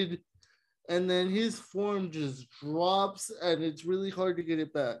disinterested and then his form just drops and it's really hard to get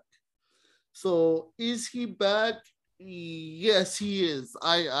it back. So is he back? Yes, he is.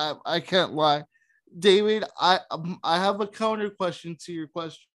 I can't lie. David, I have a counter question to your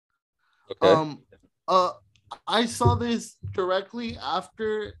question. Okay. Um uh I saw this directly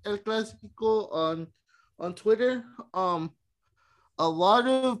after El Clasico on Twitter. A lot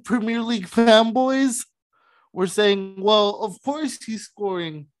of Premier League fanboys were saying, well, of course he's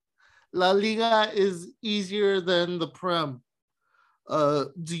scoring. La Liga is easier than the Prem.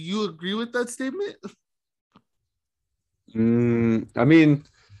 Do you agree with that statement? I mean,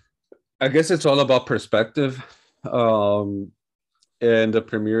 I guess it's all about perspective. Um, in the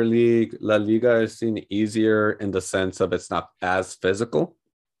Premier League, La Liga is seen easier in the sense of it's not as physical.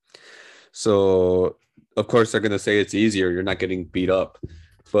 So, of course, they're going to say it's easier. You're not getting beat up.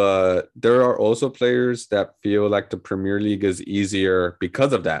 But there are also players that feel like the Premier League is easier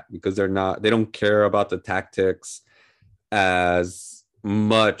because of that, because they don't care about the tactics as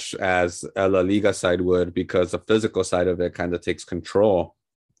much as a La Liga side would, because the physical side of it kind of takes control.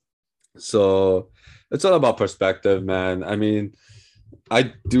 So it's all about perspective, man. I mean,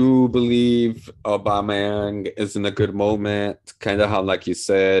 I do believe Aubameyang is in a good moment. Kind of how, like you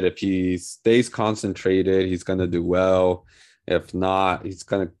said, if he stays concentrated, he's gonna do well. If not, he's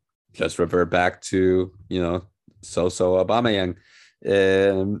gonna just revert back to so Aubameyang,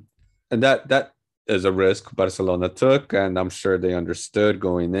 and that is a risk Barcelona took, and I'm sure they understood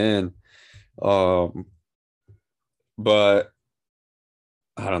going in. Um, but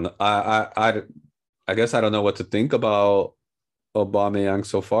I don't know. I guess I don't know what to think about Aubameyang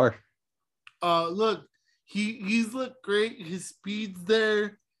so far. Look, he's looked great. His speed's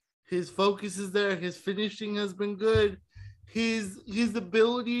there, his focus is there, his finishing has been good. His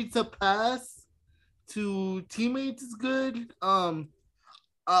ability to pass to teammates is good.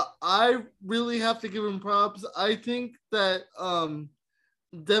 I really have to give him props. I think that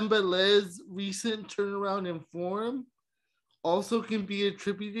Dembele's recent turnaround in form also can be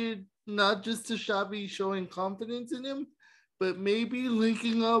attributed not just to Xavi showing confidence in him, but maybe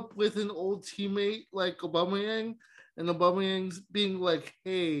linking up with an old teammate like Aubameyang, and Aubameyang's being like,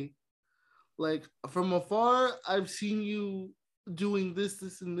 "Hey, like from afar, I've seen you doing this,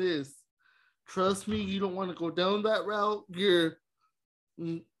 this, and this. Trust me, you don't want to go down that route. You're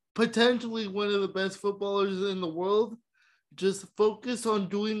potentially one of the best footballers in the world. Just focus on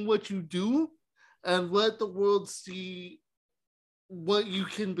doing what you do and let the world see what you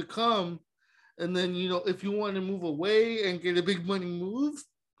can become. And then, if you want to move away and get a big money move,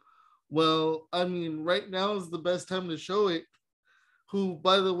 well, I mean, right now is the best time to show it." Who,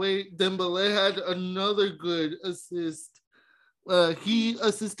 by the way, Dembele had another good assist. He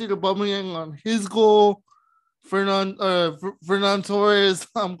assisted Aubameyang on his goal. Fernan Torres,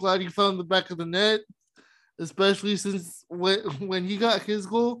 I'm glad he found the back of the net, especially since when he got his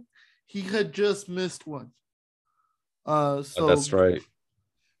goal, he had just missed one. So That's right.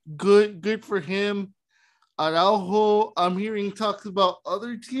 good for him. Araujo, I'm hearing talks about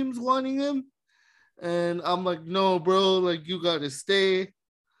other teams wanting him, and I'm like, no, bro, like you gotta stay.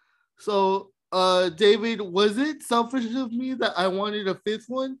 So, David, was it selfish of me that I wanted a fifth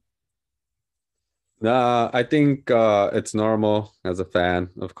one? Nah, I think it's normal as a fan.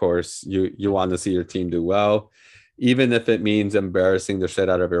 Of course, you want to see your team do well, even if it means embarrassing the shit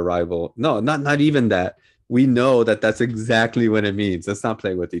out of your rival. No, not even that. We know that that's exactly what it means. Let's not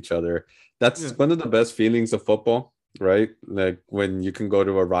play with each other. That's Yeah, one of the best feelings of football, right? Like when you can go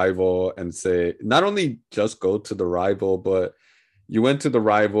to a rival and say, not only just go to the rival, but you went to the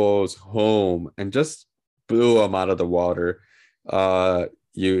rival's home and just blew them out of the water.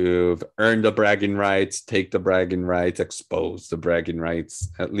 You've earned the bragging rights, take the bragging rights, expose the bragging rights,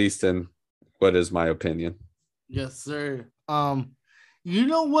 at least in what is my opinion. yes, sir. You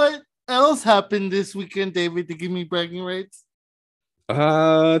know what else happened this weekend, David, to give me bragging rights?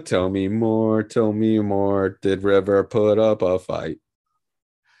 Tell me more, tell me more. Did River put up a fight?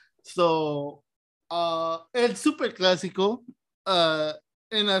 So, el Super Clásico,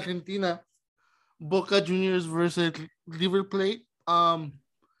 in Argentina, Boca Juniors versus River Plate.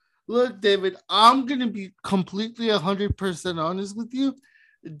 Look, David, I'm gonna be completely 100% honest with you.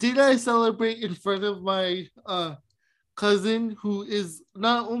 Did I celebrate in front of my cousin, who is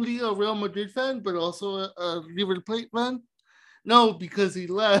not only a Real Madrid fan but also a River Plate fan? No, because he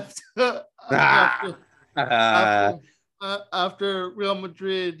left Ah! after after after Real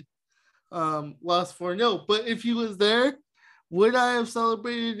Madrid lost 4-0. But if he was there, would I have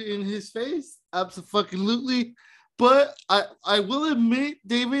celebrated in his face? Absolutely. But I will admit,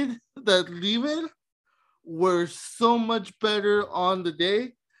 David, that River were so much better on the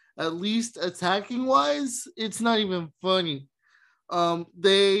day, at least attacking wise. It's not even funny.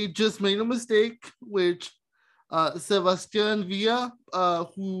 They just made a mistake, which Sebastian Villa,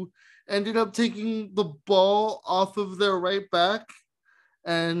 who ended up taking the ball off of their right back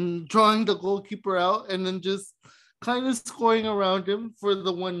and drawing the goalkeeper out and then just kind of scoring around him for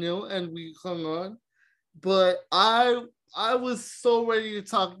the 1-0, and we hung on. But I was so ready to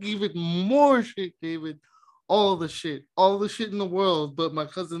talk even more shit, David. All the shit in the world, but my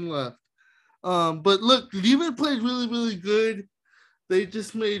cousin left. But look, David played really, really good. They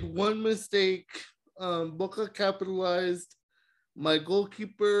just made one mistake. Boca capitalized. My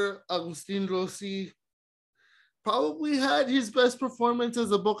goalkeeper, Agustin Rossi, probably had his best performance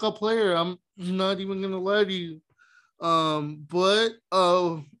as a Boca player. I'm not even gonna lie to you. And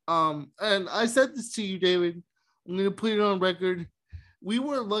I said this to you, David. I'm gonna put it on record. We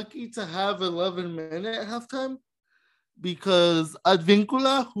were lucky to have 11 men at halftime because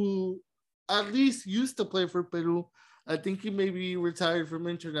Advincula, who at least used to play for Peru, I think he maybe retired from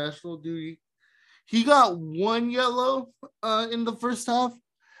international duty. He got one yellow in the first half,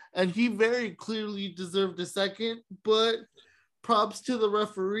 and he very clearly deserved a second. But props to the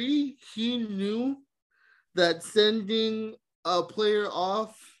referee. He knew that sending a player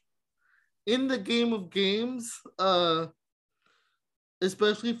off in the game of games,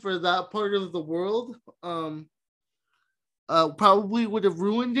 especially for that part of the world, probably would have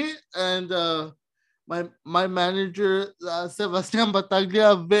ruined it. And my manager, Sebastian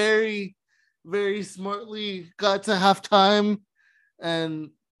Bataglia, very smartly got to halftime and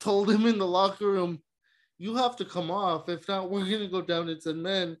told him in the locker room, "You have to come off. If not, we're gonna go down to 10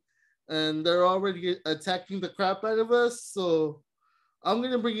 men, and they're already attacking the crap out of us. So I'm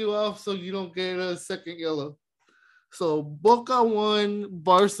gonna bring you off so you don't get a second yellow." So Boca won,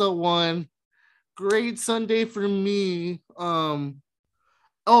 Barca won. Great Sunday for me.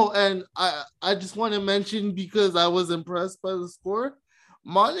 Oh, and I just want to mention, because I was impressed by the score,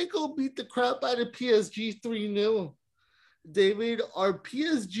 Monaco beat the crap out of PSG 3-0. David, are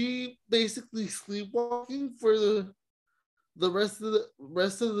PSG basically sleepwalking for the rest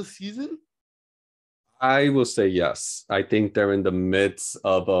of the season? I will say yes. I think they're in the midst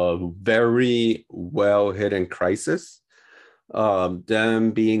of a very well hidden crisis.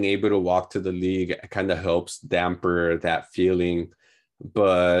 Them being able to walk to the league kind of helps damper that feeling.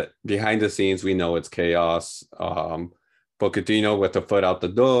 But behind the scenes, we know it's chaos. Pochettino with the foot out the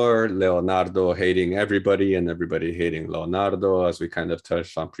door, Leonardo hating everybody and everybody hating Leonardo, as we kind of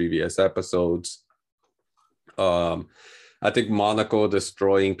touched on previous episodes. I think Monaco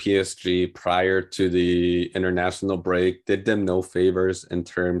destroying PSG prior to the international break did them no favors in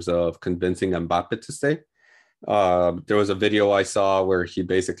terms of convincing Mbappe to stay. There was a video I saw where he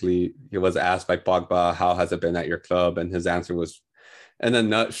was asked by Pogba, "How has it been at your club?" And his answer was, in a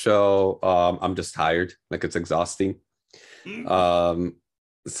nutshell, "I'm just tired. Like it's exhausting." Um,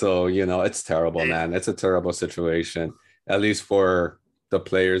 So, it's terrible, man. It's a terrible situation, at least for the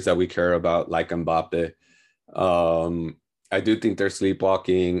players that we care about, like Mbappe. Um, I do think they're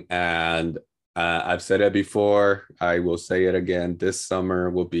sleepwalking, and I've said it before. I will say it again. This summer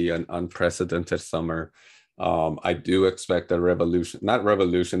will be an unprecedented summer. I do expect a revolution, not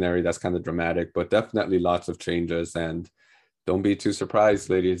revolutionary, that's kind of dramatic, but definitely lots of changes. And don't be too surprised,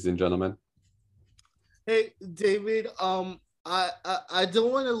 ladies and gentlemen. Hey, David. I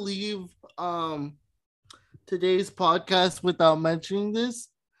don't want to leave um today's podcast without mentioning this,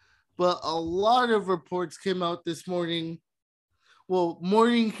 but a lot of reports came out this morning. Well,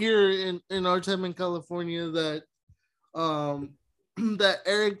 morning here in our time in California that um that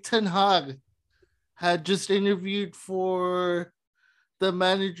Eric Ten Hag had just interviewed for the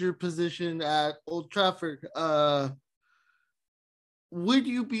manager position at Old Trafford. Would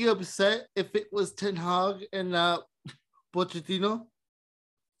you be upset if it was Ten Hag and not Pochettino?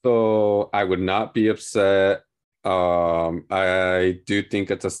 So I would not be upset. I do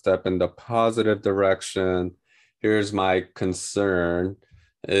think it's a step in the positive direction. Here's my concern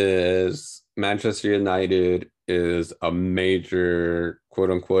is Manchester United is a major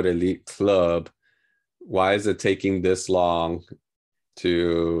quote unquote elite club. Why is it taking this long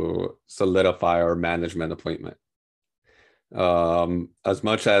to solidify our management appointment? As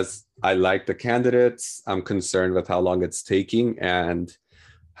much as I like the candidates, I'm concerned with how long it's taking and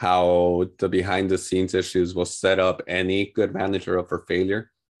how the behind the scenes issues will set up any good manager up for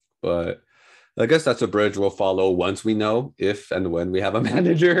failure. But I guess that's a bridge we'll follow once we know if and when we have a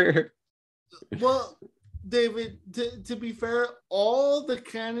manager. Well, David, to be fair, all the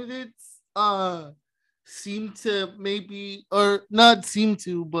candidates seem to maybe or not seem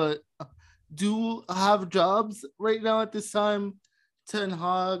to, but do have jobs right now at this time. Ten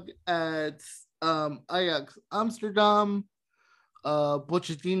Hag at Ajax Amsterdam,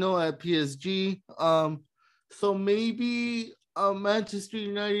 Pochettino at PSG. So maybe Manchester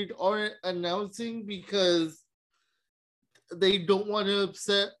United aren't announcing because they don't want to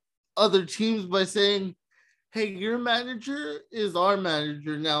upset other teams by saying, "Hey, your manager is our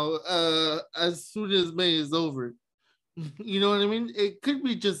manager now." As soon as May is over, you know what I mean? It could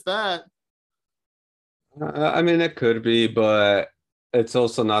be just that. I mean, it could be, but it's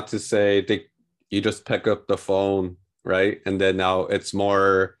also not to say you just pick up the phone, right? And then now it's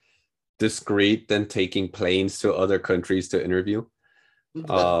more discreet than taking planes to other countries to interview.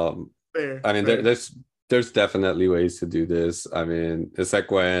 Um, Fair, I mean, fair. there's definitely ways to do this. I mean, it's like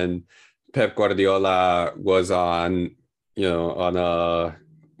when Pep Guardiola was on, on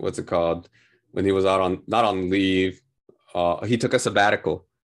what's it called? When he was out on not on leave, he took a sabbatical,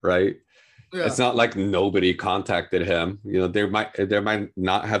 right? It's Yeah. not like nobody contacted him. There might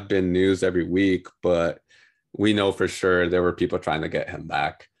not have been news every week, but we know for sure there were people trying to get him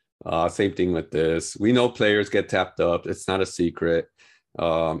back. Same thing with this. We know players get tapped up. It's not a secret.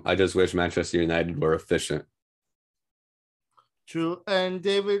 I just wish Manchester United were efficient. True. And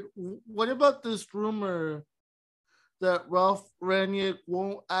David, what about this rumor that Ralph Ranier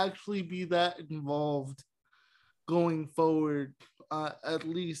won't actually be that involved going forward, at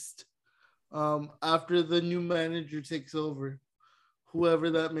least after the new manager takes over, whoever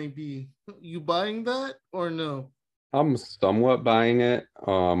that may be? You buying that or no? I'm somewhat buying it.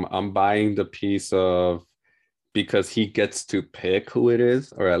 I'm buying the piece of because he gets to pick who it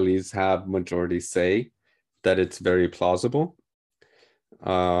is, or at least have majority say, that it's very plausible.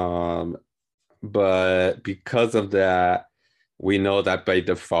 Um, but because of that, we know that by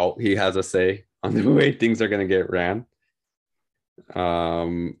default he has a say on the way things are going to get ran.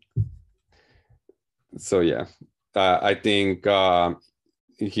 Um, so yeah, I think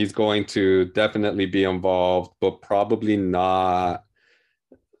he's going to definitely be involved, but probably not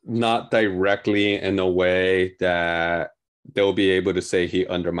directly in a way that they'll be able to say he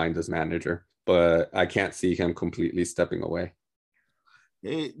undermined his manager. But I can't see him completely stepping away.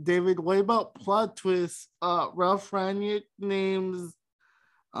 Hey, David, what about plot twist? Ralph Ranier names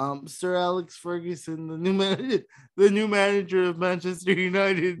Sir Alex Ferguson the new manager of Manchester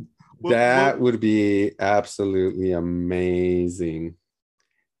United. That would be absolutely amazing.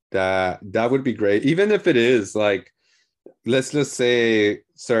 That would be great. Even if it is like, let's just say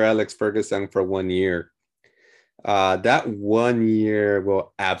Sir Alex Ferguson for 1 year. That 1 year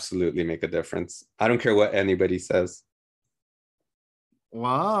will absolutely make a difference. I don't care what anybody says.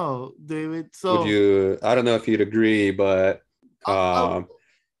 Wow, David. Would So you? I don't know if you'd agree, but I, I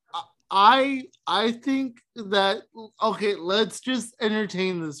um, I think that okay, let's just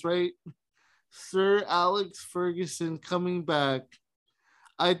entertain this, right? Sir Alex Ferguson coming back.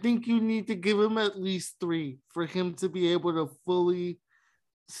 I think you need to give him at least three for him to be able to fully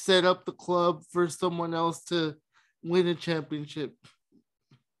set up the club for someone else to win a championship.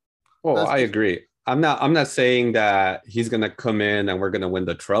 Well, I agree. I'm not saying that he's gonna come in and we're gonna win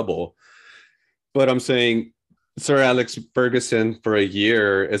the treble, but I'm saying Sir Alex Ferguson for a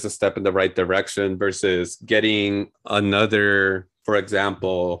year is a step in the right direction versus getting another, for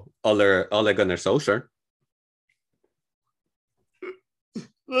example, Ole Gunnar Solskjaer.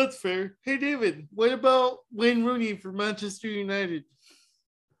 That's fair. Hey, David, what about Wayne Rooney for Manchester United?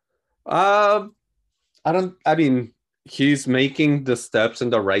 I mean, he's making the steps in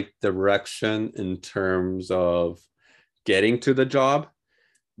the right direction in terms of getting to the job,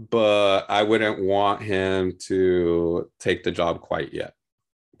 but I wouldn't want him to take the job quite yet.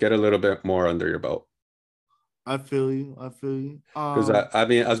 Get a little bit more under your belt. I feel you. Because I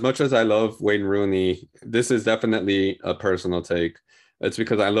mean, as much as I love Wayne Rooney, this is definitely a personal take. It's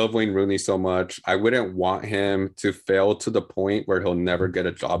because I love Wayne Rooney so much. I wouldn't want him to fail to the point where he'll never get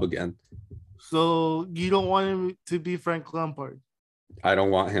a job again. So you don't want him to be Frank Lampard? I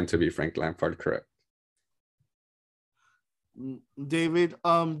don't want him to be Frank Lampard, correct. David,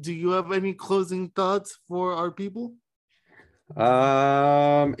 do you have any closing thoughts for our people?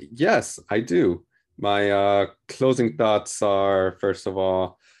 Yes, I do. My closing thoughts are, first of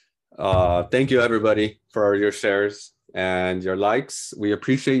all, thank you everybody for your shares and your likes. We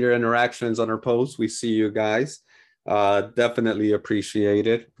appreciate your interactions on our posts. We see you guys. Definitely appreciate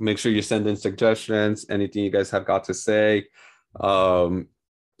it. Make sure you send in suggestions, anything you guys have got to say.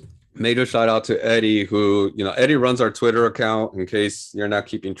 Major shout out to Eddie, who, Eddie runs our Twitter account in case you're not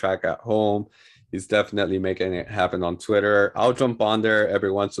keeping track at home. He's definitely making it happen on Twitter. I'll jump on there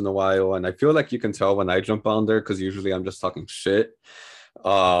every once in a while, and I feel like you can tell when I jump on there because usually I'm just talking shit.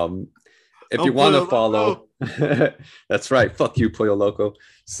 If you want to follow, that's right. Fuck you, Pollo Loco.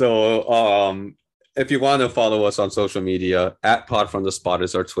 So if you want to follow us on social media, at Pod from the Spot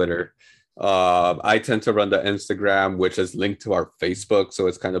is our Twitter. I tend to run the Instagram, which is linked to our Facebook, so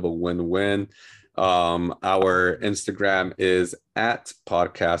it's kind of a win-win. Our Instagram is at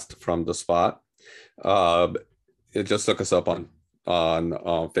Podcast from the Spot. Just look us up on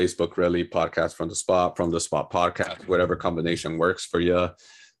Facebook, really. Podcast from the Spot podcast, whatever combination works for you.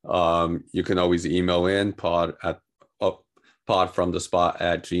 You can always email in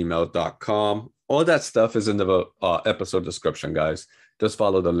podfromthespot@gmail.com. All that stuff is in the episode description, guys. Just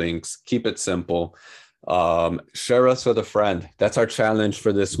follow the links. Keep it simple. Share us with a friend. That's our challenge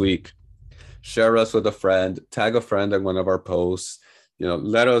for this week. Share us with a friend. Tag a friend in one of our posts.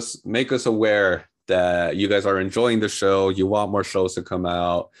 Make us aware that you guys are enjoying the show. You want more shows to come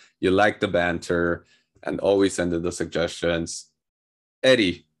out. You like the banter, and always send in the suggestions.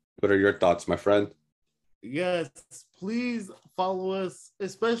 Eddie, what are your thoughts, my friend? Yes, please follow us,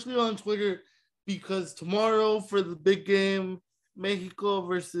 especially on Twitter, because tomorrow for the big game, Mexico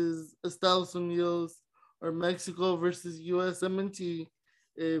versus Estados Unidos, or Mexico versus USMNT,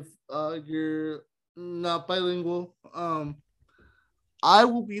 if you're not bilingual, I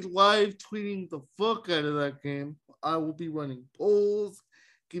will be live tweeting the fuck out of that game. I will be running polls,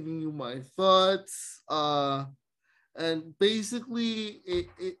 giving you my thoughts, and basically,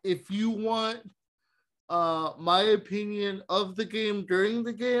 if you want my opinion of the game during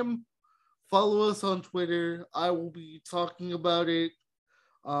the game, follow us on Twitter. I will be talking about it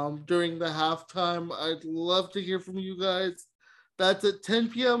during the halftime. I'd love to hear from you guys. That's at 10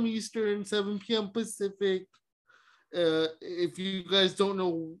 p.m. Eastern, 7 p.m. Pacific. If you guys don't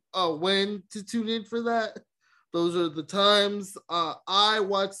know when to tune in for that, those are the times. I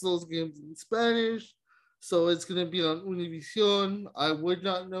watch those games in Spanish, so it's going to be on Univision. I would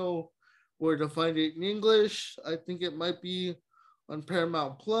not know where to find it in English. I think it might be on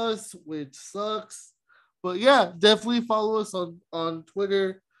Paramount Plus, which sucks. But yeah, definitely follow us on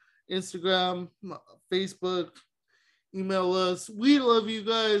Twitter, Instagram, Facebook. Email us. We love you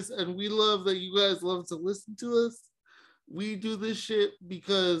guys, and we love that you guys love to listen to us. We do this shit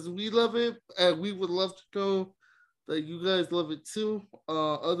because we love it, and we would love to know that you guys love it too.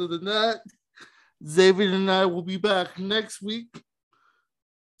 Other than that, Xavier and I will be back next week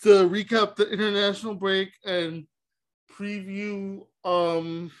to recap the international break and preview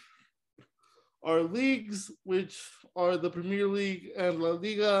our leagues, which are the Premier League and La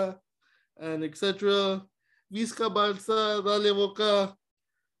Liga and etc. Visca Barça, Dale Boca,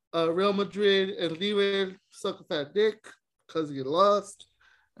 Real Madrid, and River. Suck a fat dick because you lost.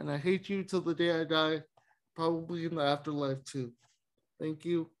 And I hate you till the day I die, probably in the afterlife too. Thank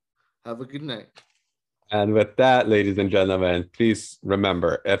you. Have a good night. And with that, ladies and gentlemen, please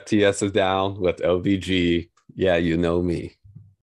remember, FTS is down with LVG. Yeah, you know me.